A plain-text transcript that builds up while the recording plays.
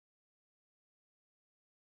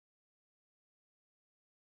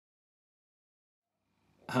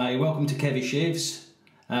Hi, welcome to Kevy Shaves.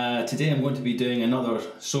 Today I'm going to be doing another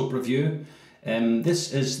soap review.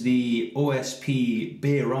 This is the OSP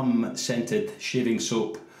Bay Rum scented shaving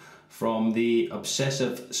soap from the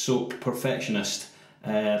Obsessive Soap Perfectionist.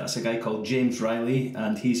 That's a guy called James Riley,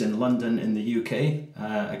 and he's in London in the UK,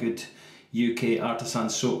 a good UK artisan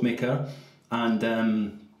soap maker. And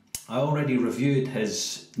I already reviewed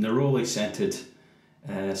his neroli scented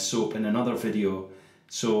soap in another video.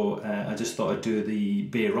 So I just thought I'd do the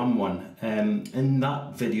Bay Rum one. In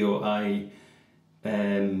that video I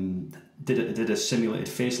did a simulated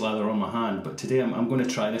face lather on my hand, but today I'm going to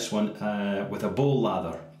try this one with a bowl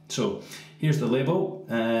lather. So here's the label,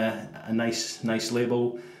 a nice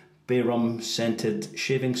label, Bay Rum scented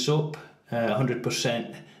shaving soap,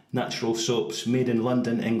 100% natural soaps made in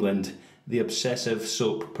London, England, the Obsessive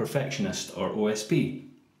Soap Perfectionist, or OSP.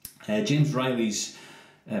 James Riley's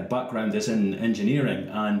background is in engineering,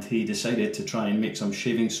 and he decided to try and make some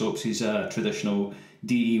shaving soaps. He's a traditional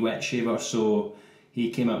DE wet shaver, so he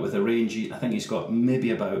came out with a range. I think he's got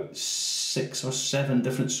maybe about 6 or 7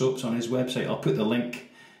 different soaps on his website. I'll put the link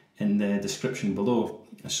in the description below.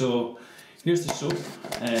 So here's the soap.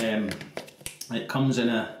 It comes in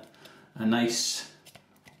a nice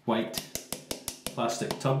white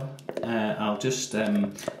plastic tub. I'll just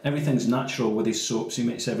everything's natural with his soaps. He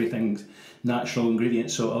makes everything natural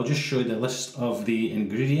ingredients, so I'll just show you the list of the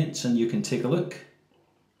ingredients and you can take a look.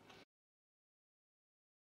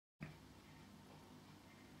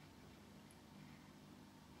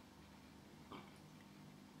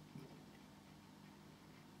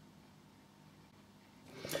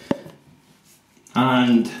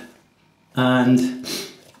 And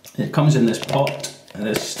it comes in this pot,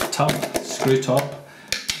 this tub, screw top,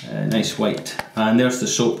 nice white, and there's the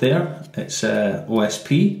soap there. It's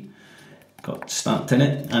OSP, got stamped in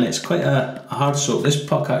it, and it's quite a hard soap. This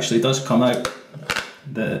puck actually does come out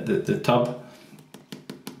the tub,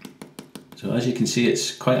 so as you can see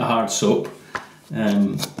it's quite a hard soap.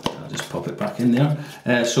 I'll just pop it back in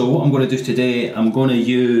there. So what I'm going to do today, I'm going to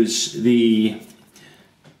use the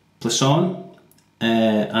Plisson,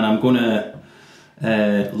 and I'm going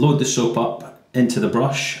to load the soap up into the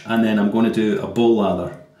brush, and then I'm going to do a bowl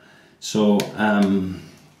lather. So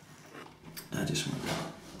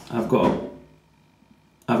I've got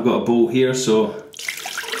a bowl here, so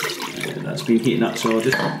that's been heating up, so I'll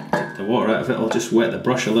just take the water out of it. I'll just wet the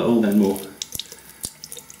brush a little, then we'll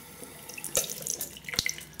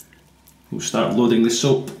start loading the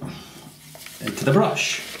soap into the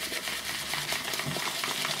brush.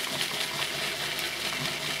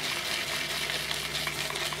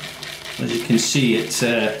 As you can see, it's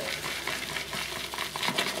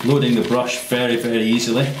loading the brush very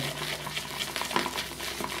easily.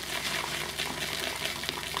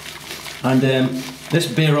 And this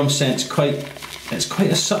Bay Rum scent's quite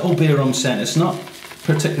a subtle Bay Rum scent. It's not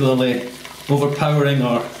particularly overpowering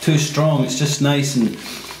or too strong. It's just nice and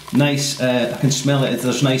nice. I can smell it.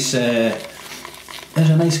 There's a nice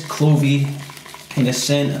clovey kind of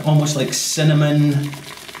scent, almost like cinnamon,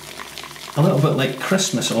 a little bit like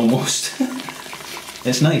Christmas almost.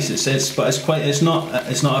 It's nice. It's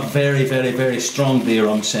not a very strong Bay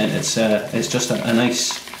Rum scent. It's just a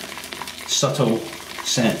nice subtle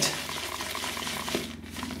scent.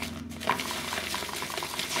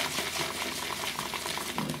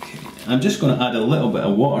 I'm just going to add a little bit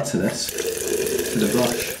of water to this, to the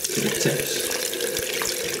brush, to the tips,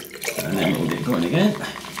 and then we'll get going again.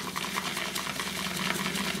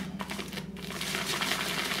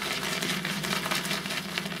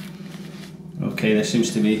 Okay, there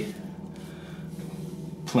seems to be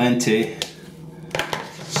plenty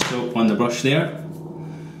soap on the brush there,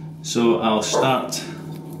 so I'll start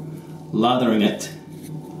lathering it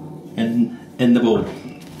in the bowl.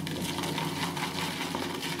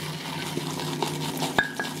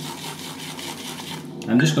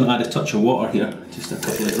 I'm just going to add a touch of water here, just a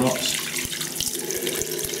couple of drops.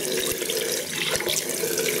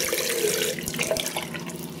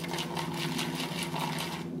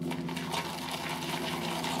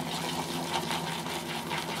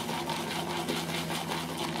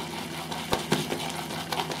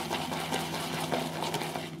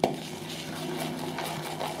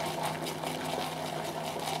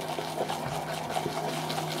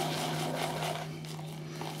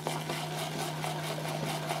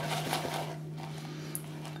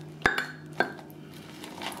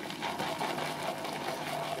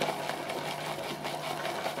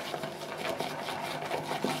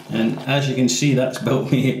 And as you can see, that's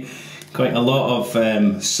built me quite a lot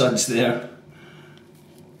of suds there.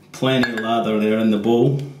 Plenty of lather there in the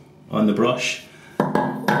bowl, on the brush.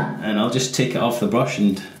 And I'll just take it off the brush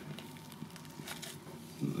and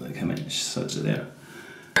Just suds it there.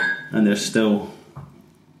 And there's still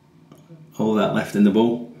all that left in the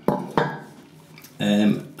bowl.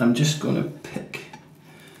 I'm just going to pick,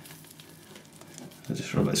 I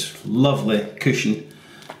just rub this lovely cushion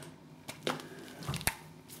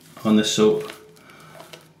on the soap,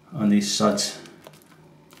 on these suds,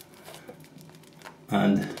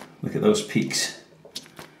 and look at those peaks.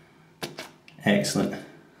 Excellent.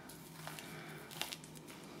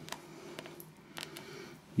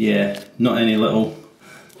 Yeah, not any little,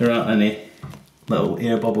 there aren't any little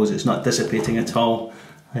air bubbles, it's not dissipating at all.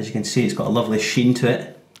 As you can see, it's got a lovely sheen to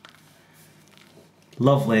it.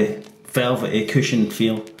 Lovely velvety cushion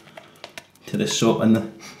feel to the soap,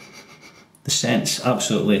 and the scent's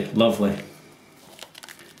absolutely lovely.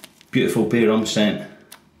 Beautiful bay rum scent.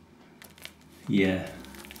 Yeah,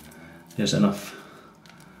 there's enough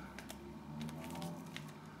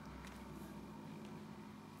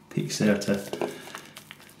peaks there to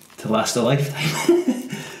last a lifetime.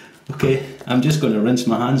 Okay, I'm just going to rinse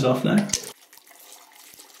my hands off now.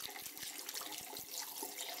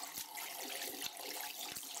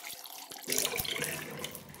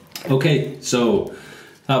 Okay, so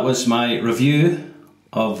that was my review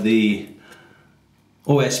of the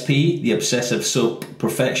OSP, the Obsessive Soap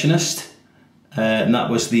Perfectionist, and that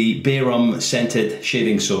was the Bay Rum Scented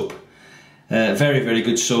Shaving Soap. Very, very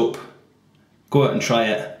good soap. Go out and try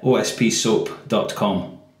it,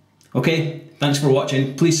 ospsoap.com. Okay, thanks for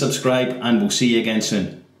watching, please subscribe and we'll see you again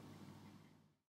soon.